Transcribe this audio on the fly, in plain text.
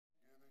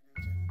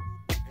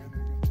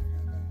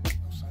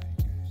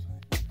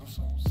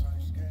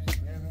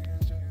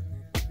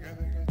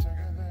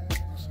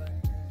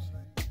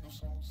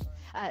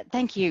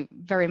Thank you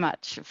very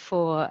much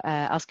for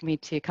asking me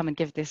to come and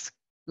give this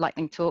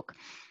lightning talk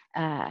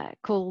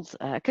called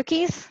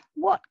Cookies.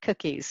 What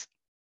cookies?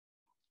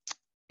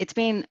 It's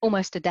been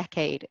almost a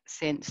decade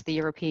since the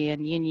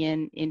European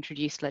Union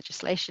introduced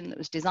legislation that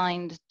was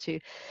designed to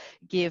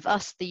give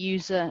us, the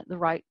user, the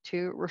right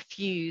to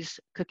refuse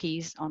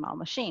cookies on our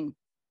machine.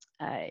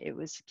 It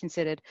was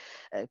considered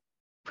a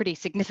pretty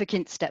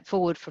significant step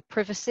forward for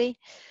privacy.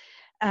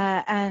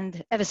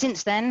 And ever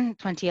since then,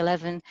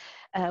 2011,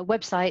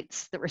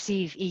 websites that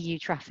receive EU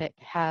traffic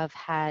have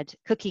had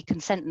cookie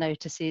consent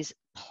notices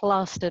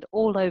plastered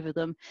all over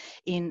them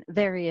in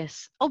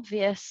various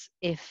obvious,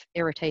 if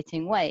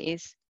irritating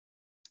ways,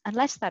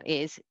 unless that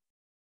is,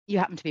 you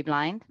happen to be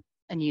blind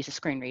and use a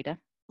screen reader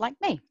like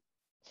me.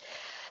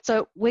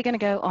 So we're going to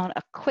go on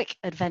a quick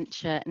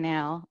adventure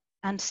now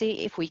and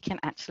see if we can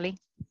actually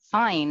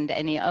find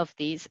any of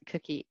these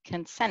cookie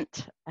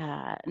consent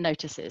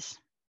notices.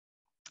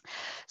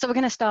 So we're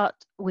going to start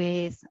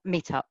with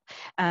Meetup,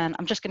 and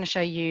I'm just going to show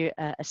you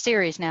a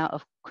series now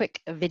of quick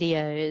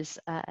videos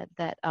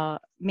that are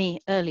me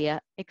earlier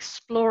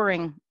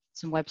exploring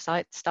some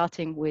websites,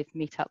 starting with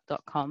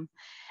meetup.com,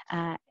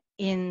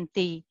 in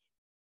the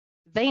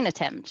vain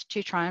attempt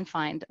to try and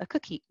find a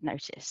cookie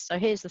notice. So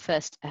here's the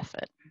first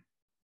effort.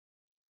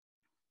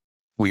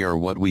 We are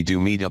what we do.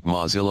 Meetup,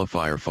 Mozilla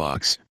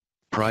Firefox,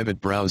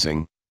 private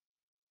browsing.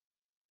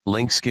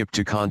 Link skip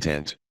to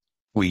content.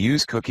 We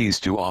use cookies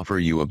to offer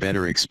you a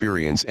better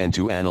experience and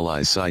to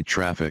analyze site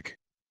traffic.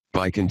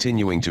 By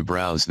continuing to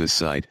browse this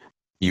site,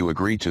 you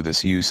agree to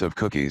this use of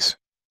cookies.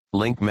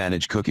 Link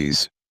manage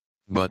cookies.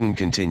 Button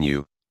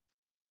continue.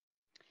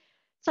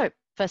 So,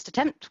 first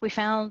attempt, we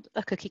found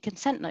a cookie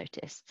consent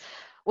notice.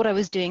 What I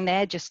was doing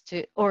there, just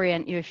to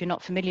orient you if you're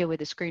not familiar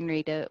with a screen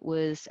reader,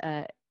 was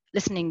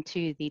listening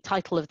to the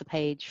title of the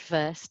page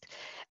first,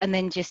 and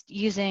then just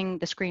using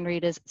the screen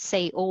reader's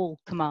say all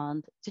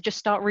command to just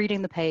start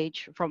reading the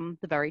page from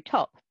the very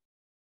top.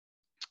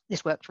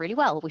 This worked really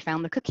well. We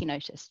found the cookie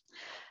notice.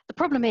 The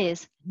problem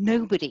is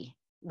nobody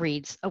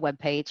reads a web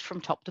page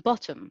from top to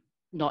bottom.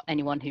 Not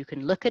anyone who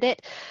can look at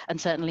it, and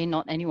certainly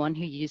not anyone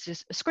who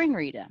uses a screen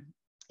reader.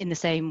 In the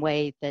same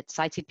way that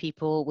sighted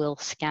people will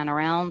scan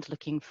around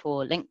looking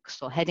for links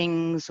or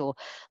headings or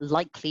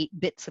likely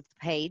bits of the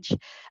page,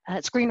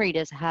 screen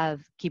readers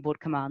have keyboard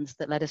commands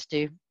that let us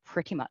do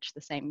pretty much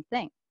the same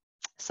thing.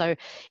 So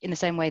in the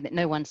same way that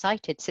no one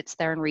sighted sits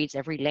there and reads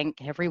every link,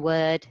 every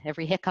word,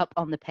 every hiccup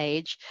on the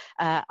page,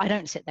 I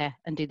don't sit there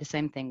and do the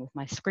same thing with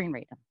my screen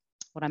reader.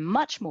 What I'm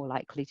much more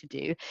likely to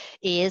do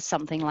is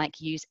something like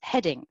use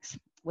headings.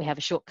 We have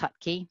a shortcut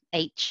key,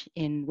 H,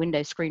 in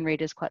Windows screen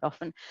readers quite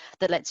often,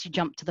 that lets you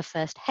jump to the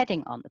first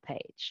heading on the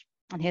page.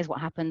 And here's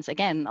what happens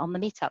again on the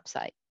Meetup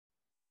site.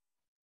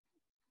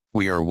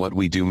 We are what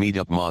we do.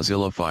 Meetup,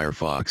 Mozilla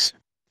Firefox,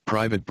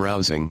 private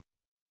browsing.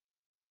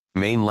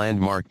 Main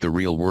landmark. The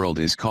real world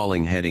is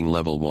calling heading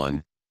level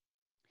 1.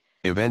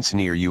 Events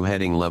near you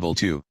heading level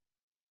 2.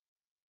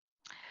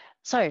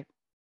 So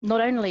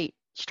not only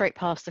straight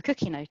past the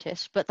cookie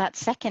notice, but that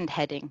second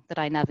heading that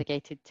I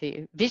navigated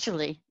to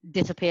visually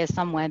disappears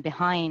somewhere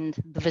behind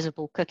the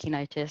visible cookie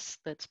notice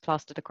that's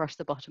plastered across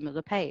the bottom of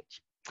the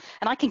page.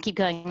 And I can keep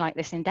going like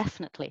this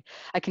indefinitely.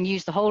 I can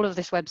use the whole of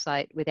this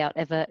website without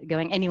ever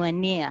going anywhere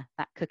near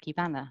that cookie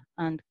banner,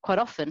 and quite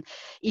often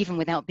even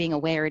without being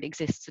aware it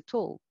exists at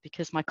all,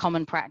 because my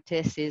common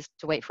practice is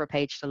to wait for a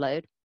page to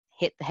load,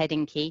 hit the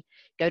heading key,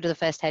 go to the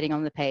first heading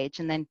on the page,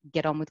 and then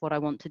get on with what I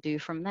want to do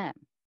from there.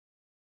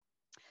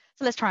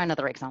 So let's try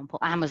another example.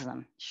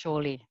 Amazon,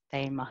 surely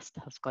they must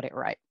have got it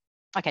right.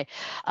 Okay,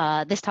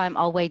 this time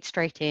I'll wade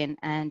straight in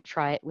and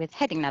try it with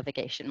heading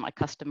navigation, my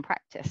custom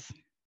practice.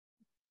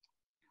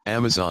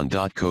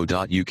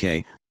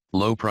 Amazon.co.uk,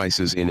 low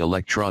prices in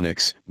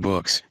electronics,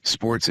 books,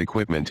 sports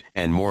equipment,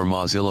 and more.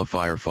 Mozilla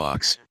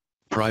Firefox,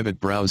 private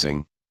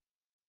browsing.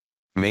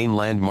 Main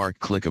landmark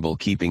clickable,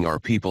 keeping our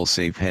people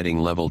safe heading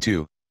level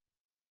 2.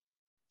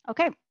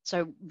 Okay,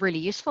 so really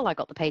useful. I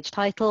got the page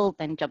title,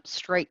 then jumped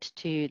straight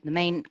to the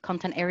main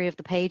content area of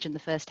the page and the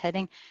first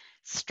heading,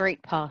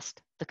 straight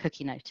past the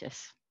cookie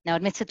notice. Now,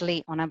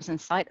 admittedly, on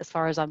Amazon's site, as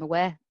far as I'm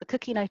aware, the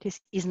cookie notice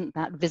isn't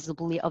that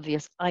visibly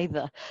obvious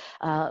either,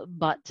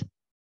 but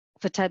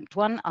for attempt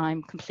 1,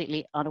 I'm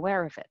completely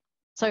unaware of it.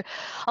 So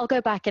I'll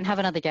go back and have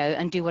another go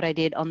and do what I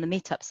did on the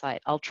Meetup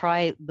site. I'll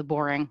try the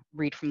boring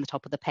read from the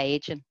top of the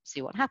page and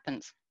see what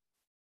happens.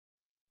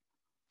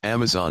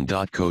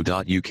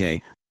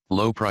 Amazon.co.uk,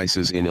 low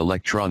prices in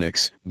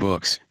electronics,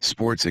 books,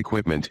 sports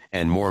equipment,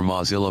 and more.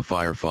 Mozilla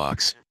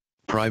Firefox,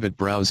 private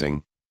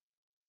browsing.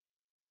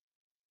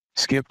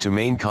 Skip to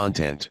main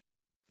content.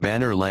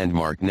 Banner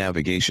landmark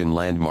navigation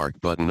landmark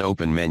button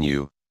open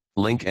menu.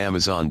 Link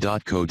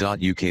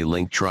Amazon.co.uk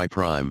link try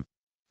Prime.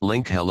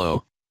 Link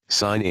hello,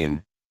 sign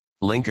in.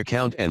 Link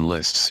account and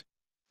lists.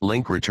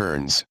 Link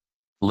returns.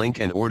 Link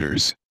and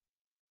orders.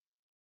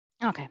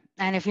 Okay,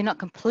 and if you're not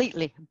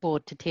completely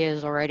bored to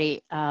tears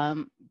already,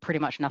 pretty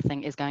much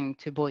nothing is going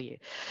to bore you.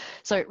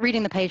 So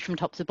reading the page from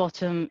top to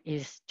bottom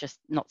is just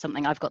not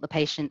something I've got the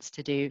patience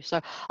to do. So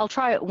I'll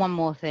try one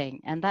more thing,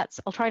 and that's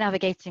I'll try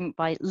navigating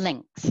by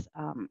links.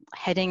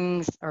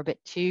 Headings are a bit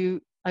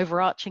too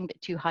overarching, a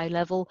bit too high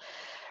level.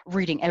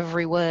 Reading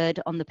every word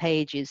on the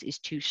page is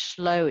too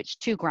slow, it's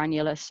too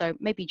granular. So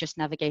maybe just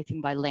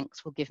navigating by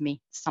links will give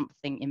me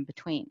something in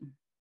between.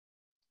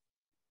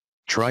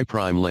 Try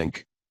Prime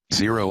link,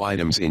 0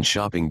 items in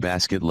shopping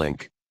basket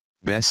link,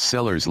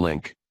 bestsellers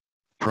link,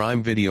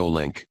 Prime video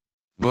link,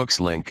 books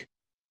link,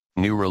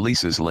 new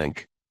releases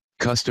link,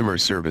 customer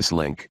service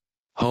link,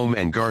 home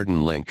and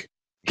garden link,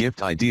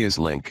 gift ideas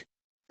link,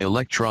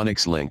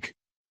 electronics link,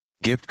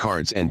 gift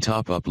cards and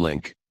top-up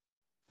link,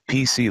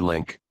 PC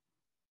link,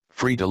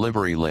 free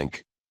delivery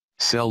link,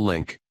 sell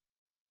link,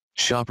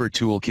 shopper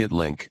toolkit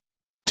link,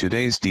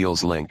 today's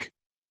deals link,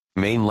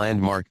 main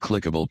landmark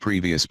clickable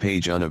previous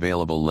page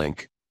unavailable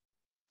link,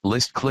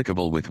 list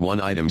clickable with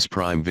 1 items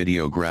Prime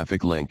video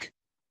graphic link,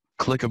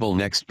 clickable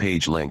next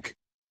page link,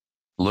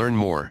 learn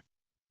more,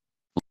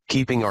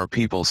 keeping our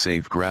people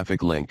safe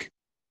graphic link.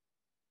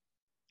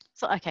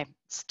 So, okay,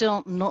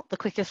 still not the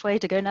quickest way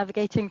to go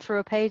navigating through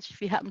a page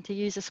if you happen to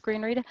use a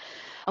screen reader.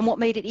 And what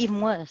made it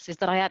even worse is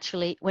that I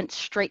actually went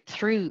straight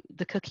through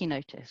the cookie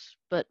notice,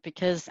 but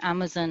because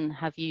Amazon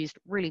have used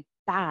really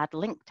bad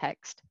link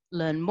text,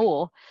 learn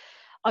more,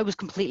 I was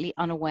completely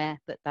unaware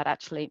that that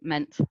actually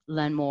meant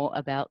learn more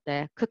about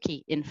their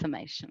cookie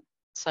information.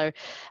 So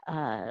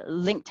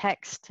link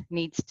text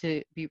needs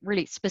to be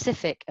really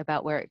specific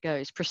about where it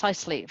goes,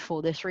 precisely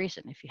for this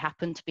reason. If you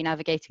happen to be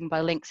navigating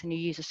by links and you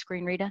use a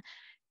screen reader,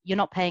 you're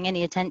not paying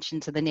any attention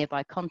to the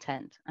nearby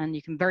content, and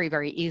you can very,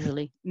 very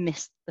easily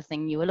miss the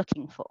thing you were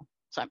looking for.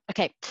 So,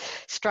 okay,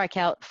 strike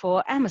out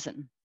for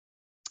Amazon.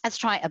 Let's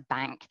try a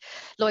bank.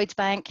 Lloyds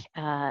Bank,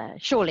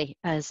 surely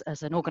as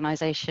an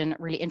organization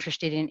really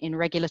interested in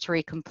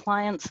regulatory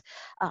compliance,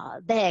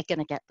 they're going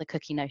to get the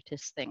cookie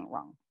notice thing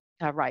wrong.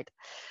 Right.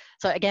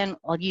 So again,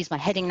 I'll use my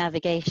heading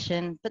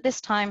navigation, but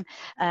this time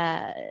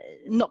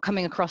not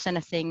coming across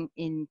anything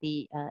in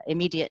the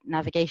immediate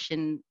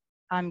navigation.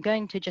 I'm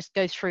going to just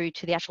go through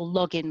to the actual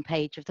login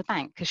page of the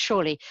bank, because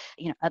surely,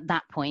 at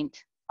that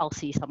point, I'll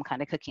see some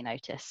kind of cookie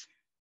notice.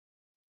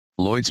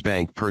 Lloyds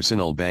Bank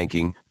Personal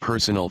Banking,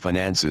 Personal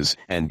Finances,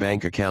 and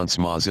Bank Accounts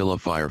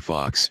Mozilla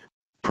Firefox,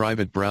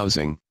 Private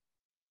Browsing.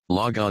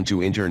 Log on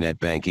to Internet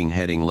Banking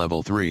heading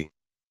Level 3.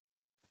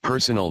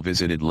 Personal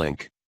Visited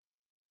link.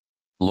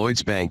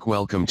 Lloyds Bank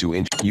Welcome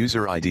to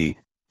User ID,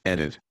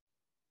 Edit.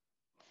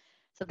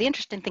 So the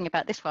interesting thing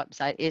about this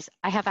website is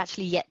I have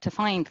actually yet to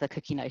find the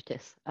cookie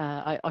notice.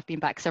 I've been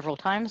back several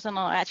times and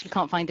I actually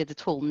can't find it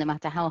at all, no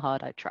matter how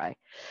hard I try.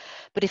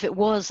 But if it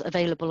was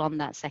available on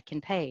that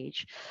second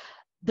page,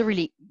 the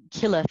really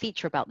killer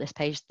feature about this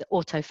page, the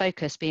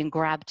autofocus being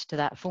grabbed to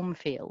that form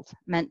field,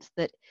 meant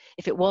that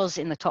if it was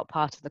in the top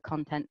part of the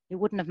content, it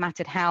wouldn't have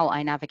mattered how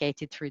I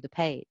navigated through the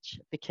page,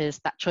 because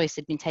that choice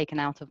had been taken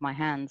out of my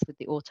hands with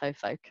the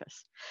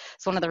autofocus.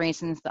 So one of the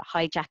reasons that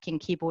hijacking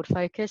keyboard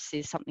focus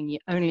is something you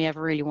only ever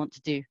really want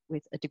to do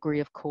with a degree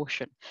of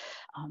caution.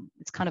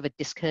 It's kind of a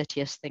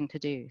discourteous thing to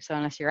do. So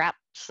unless you're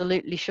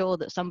absolutely sure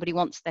that somebody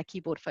wants their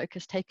keyboard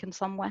focus taken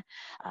somewhere,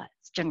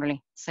 it's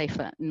generally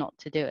safer not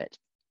to do it.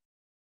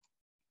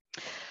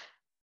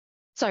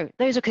 So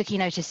those are cookie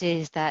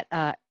notices that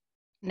are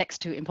next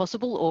to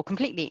impossible or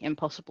completely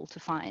impossible to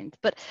find.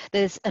 But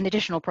there's an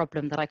additional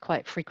problem that I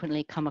quite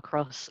frequently come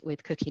across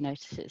with cookie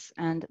notices,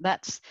 and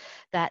that's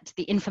that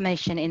the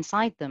information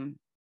inside them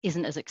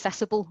isn't as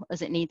accessible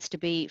as it needs to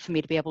be for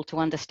me to be able to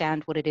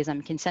understand what it is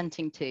I'm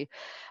consenting to,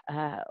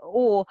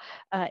 or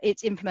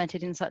it's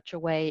implemented in such a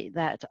way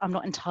that I'm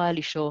not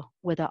entirely sure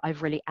whether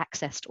I've really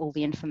accessed all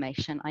the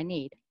information I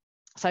need.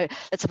 So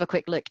let's have a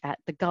quick look at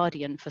The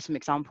Guardian for some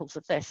examples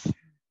of this.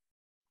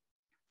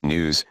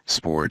 News,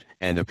 sport,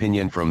 and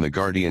opinion from The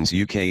Guardian's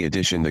UK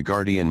edition. The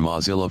Guardian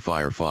Mozilla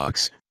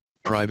Firefox,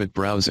 private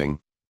browsing.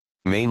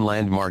 Main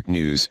landmark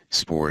news,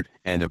 sport,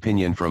 and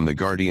opinion from The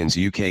Guardian's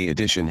UK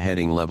edition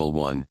heading Level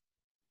 1.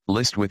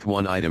 List with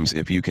 1 items.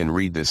 If you can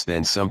read this,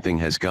 then something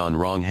has gone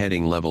wrong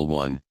heading Level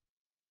 1.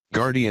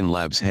 Guardian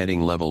Labs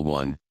heading Level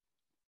 1.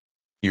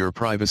 Your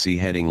privacy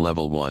heading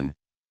Level 1.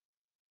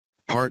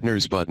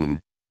 Partners button.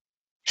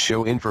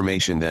 Show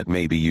information that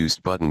may be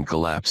used button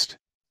collapsed.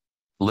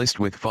 List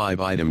with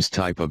 5 items.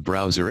 Type of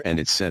browser and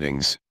its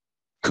settings.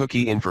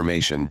 Cookie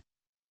information.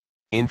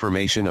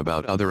 Information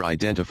about other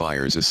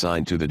identifiers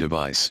assigned to the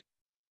device.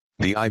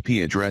 The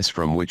IP address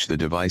from which the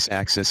device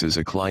accesses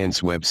a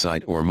client's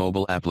website or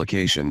mobile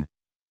application.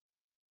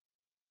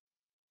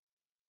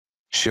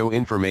 Show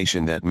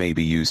information that may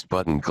be used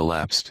button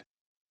collapsed.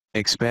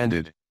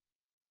 Expanded.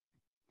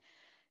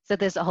 So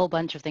there's a whole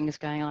bunch of things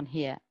going on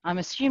here. I'm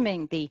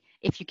assuming the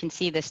 "if you can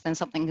see this, then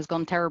something has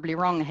gone terribly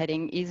wrong"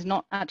 heading is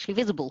not actually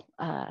visible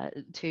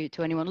to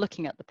anyone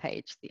looking at the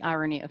page. The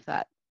irony of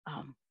that,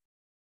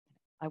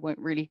 I won't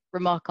really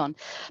remark on.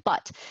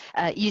 But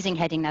using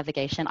heading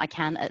navigation, I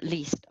can at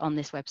least on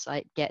this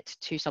website get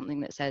to something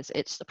that says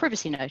it's a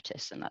privacy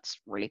notice, and that's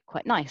really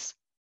quite nice.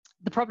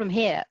 The problem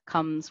here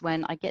comes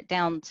when I get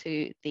down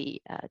to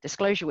the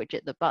disclosure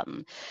widget, the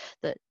button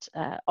that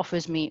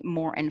offers me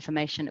more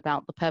information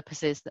about the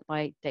purposes that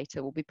my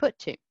data will be put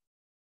to.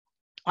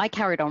 I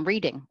carried on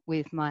reading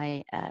with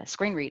my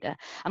screen reader,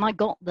 and I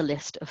got the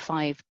list of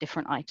 5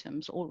 different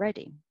items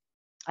already.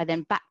 I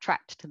then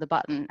backtracked to the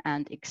button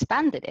and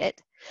expanded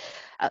it,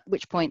 at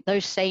which point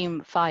those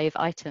same 5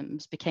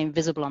 items became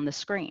visible on the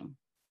screen.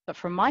 But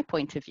from my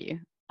point of view,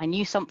 I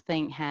knew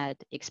something had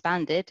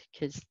expanded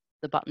because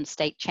the button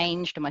state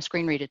changed and my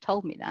screen reader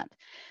told me that.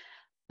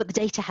 But the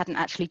data hadn't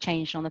actually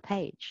changed on the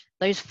page.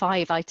 Those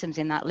 5 items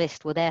in that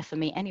list were there for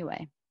me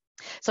anyway.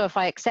 So if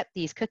I accept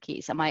these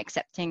cookies, am I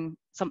accepting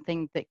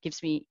something that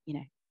gives me,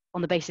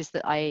 on the basis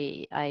that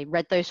I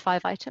read those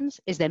 5 items?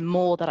 Is there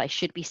more that I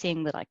should be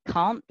seeing that I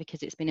can't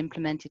because it's been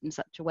implemented in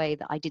such a way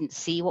that I didn't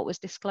see what was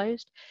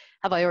disclosed?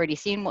 Have I already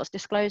seen what's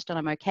disclosed and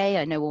I'm okay?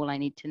 I know all I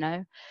need to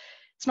know.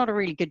 It's not a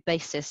really good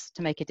basis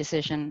to make a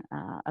decision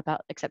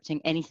about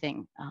accepting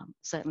anything,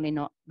 certainly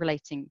not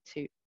relating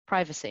to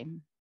privacy.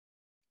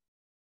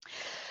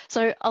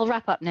 So I'll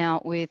wrap up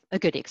now with a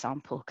good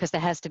example, because there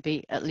has to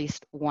be at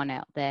least one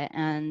out there,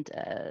 and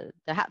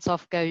the hats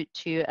off go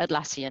to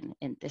Atlassian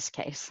in this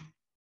case.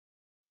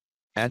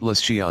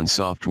 Atlassian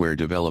software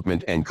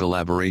development and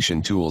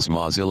collaboration tools.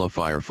 Mozilla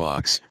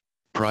Firefox,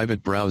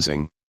 private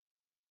browsing,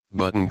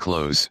 button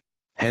close,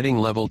 heading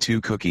level 2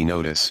 cookie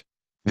notice.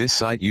 This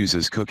site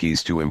uses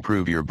cookies to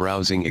improve your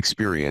browsing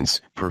experience,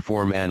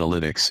 perform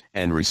analytics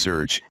and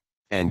research,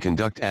 and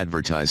conduct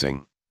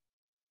advertising.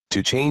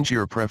 To change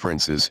your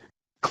preferences,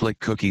 click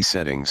Cookie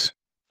Settings.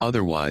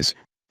 Otherwise,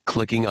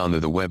 clicking on the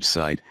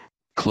website,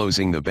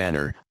 closing the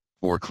banner,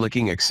 or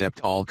clicking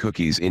Accept All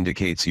Cookies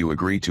indicates you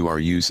agree to our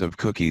use of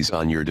cookies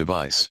on your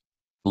device.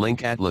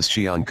 Link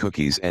Atlassian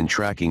Cookies and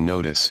Tracking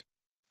Notice.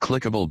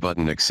 Clickable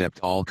button Accept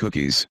All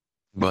Cookies.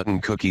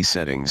 Button Cookie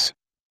Settings.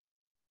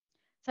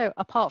 So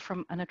apart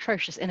from an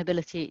atrocious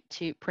inability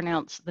to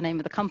pronounce the name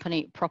of the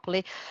company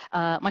properly,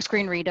 my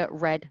screen reader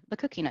read the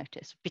cookie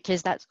notice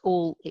because that's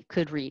all it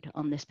could read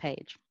on this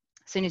page.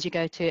 As soon as you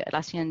go to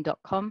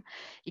Atlassian.com,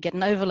 you get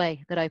an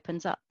overlay that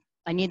opens up.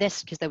 I knew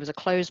this because there was a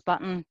close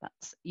button.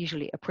 That's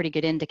usually a pretty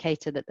good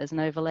indicator that there's an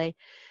overlay.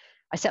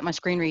 I set my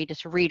screen reader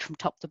to read from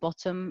top to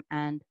bottom,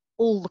 and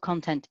all the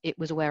content it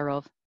was aware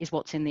of is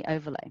what's in the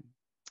overlay.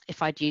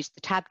 If I'd used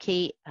the tab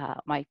key,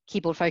 my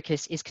keyboard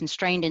focus is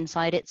constrained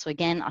inside it. So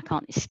again, I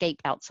can't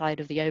escape outside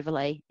of the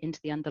overlay into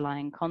the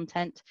underlying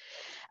content.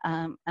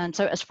 And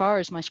so as far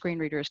as my screen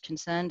reader is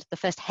concerned, the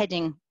first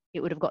heading it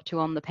would have got to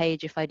on the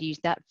page if I'd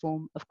used that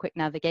form of quick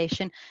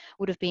navigation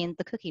would have been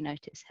the cookie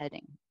notice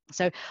heading.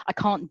 So I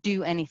can't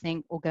do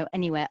anything or go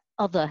anywhere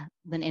other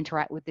than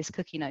interact with this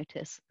cookie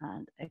notice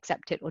and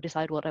accept it or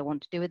decide what I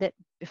want to do with it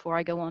before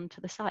I go on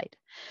to the site.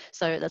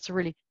 So that's a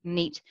really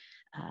neat,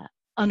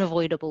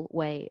 unavoidable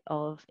way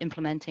of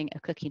implementing a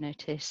cookie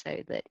notice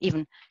so that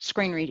even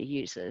screen reader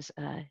users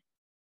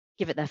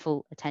give it their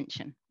full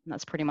attention. And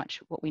that's pretty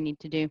much what we need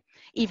to do,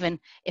 even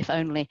if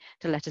only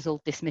to let us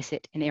all dismiss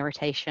it in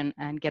irritation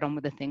and get on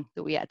with the thing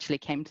that we actually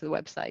came to the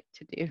website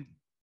to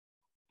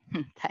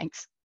do.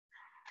 Thanks.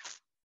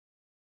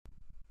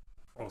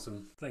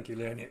 Awesome. Thank you,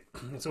 Léonie.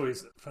 It's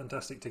always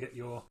fantastic to get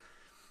your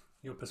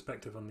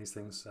perspective on these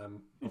things.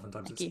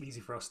 Oftentimes it's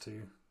easy for us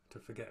to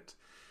forget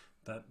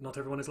that not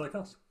everyone is like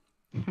us.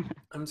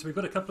 So we've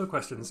got a couple of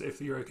questions, if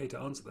you're okay to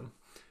answer them.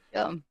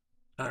 Yeah.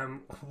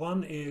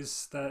 One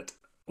is that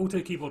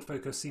auto keyboard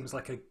focus seems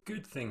like a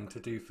good thing to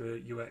do for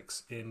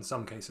UX in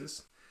some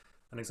cases.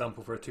 An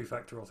example for a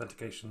 2-factor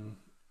authentication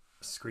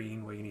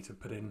screen where you need to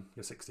put in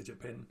your 6-digit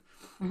PIN.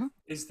 Mm-hmm.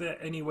 Is there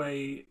any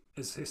way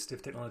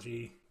assistive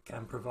technology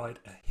can provide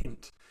a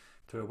hint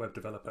to a web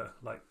developer,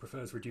 like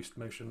prefers reduced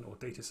motion or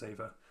data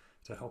saver,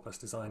 to help us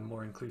design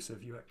more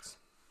inclusive UX?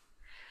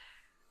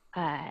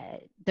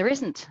 There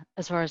isn't,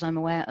 as far as I'm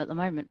aware at the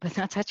moment, but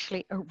that's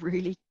actually a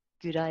really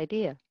good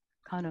idea.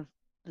 Kind of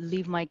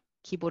leave my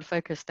keyboard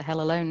focus to hell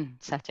alone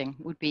setting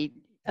would be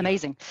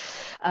amazing.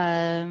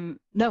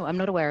 No, I'm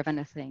not aware of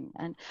anything.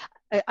 And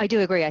I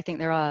do agree. I think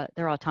there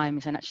are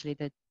times, and actually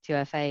the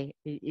 2FA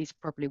is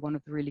probably one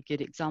of the really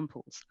good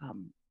examples.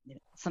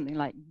 Something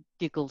like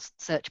Google's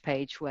search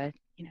page where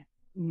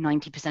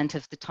 90%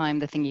 of the time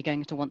the thing you're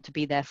going to want to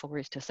be there for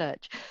is to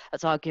search.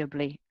 That's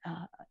arguably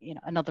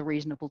another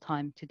reasonable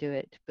time to do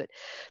it,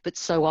 but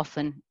so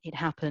often it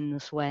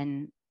happens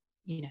when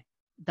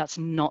that's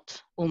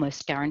not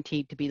almost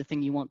guaranteed to be the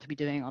thing you want to be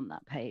doing on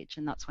that page,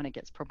 and that's when it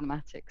gets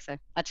problematic. So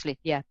actually,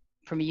 yeah,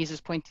 from a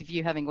user's point of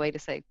view, having a way to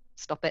say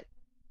stop it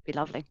would be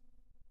lovely.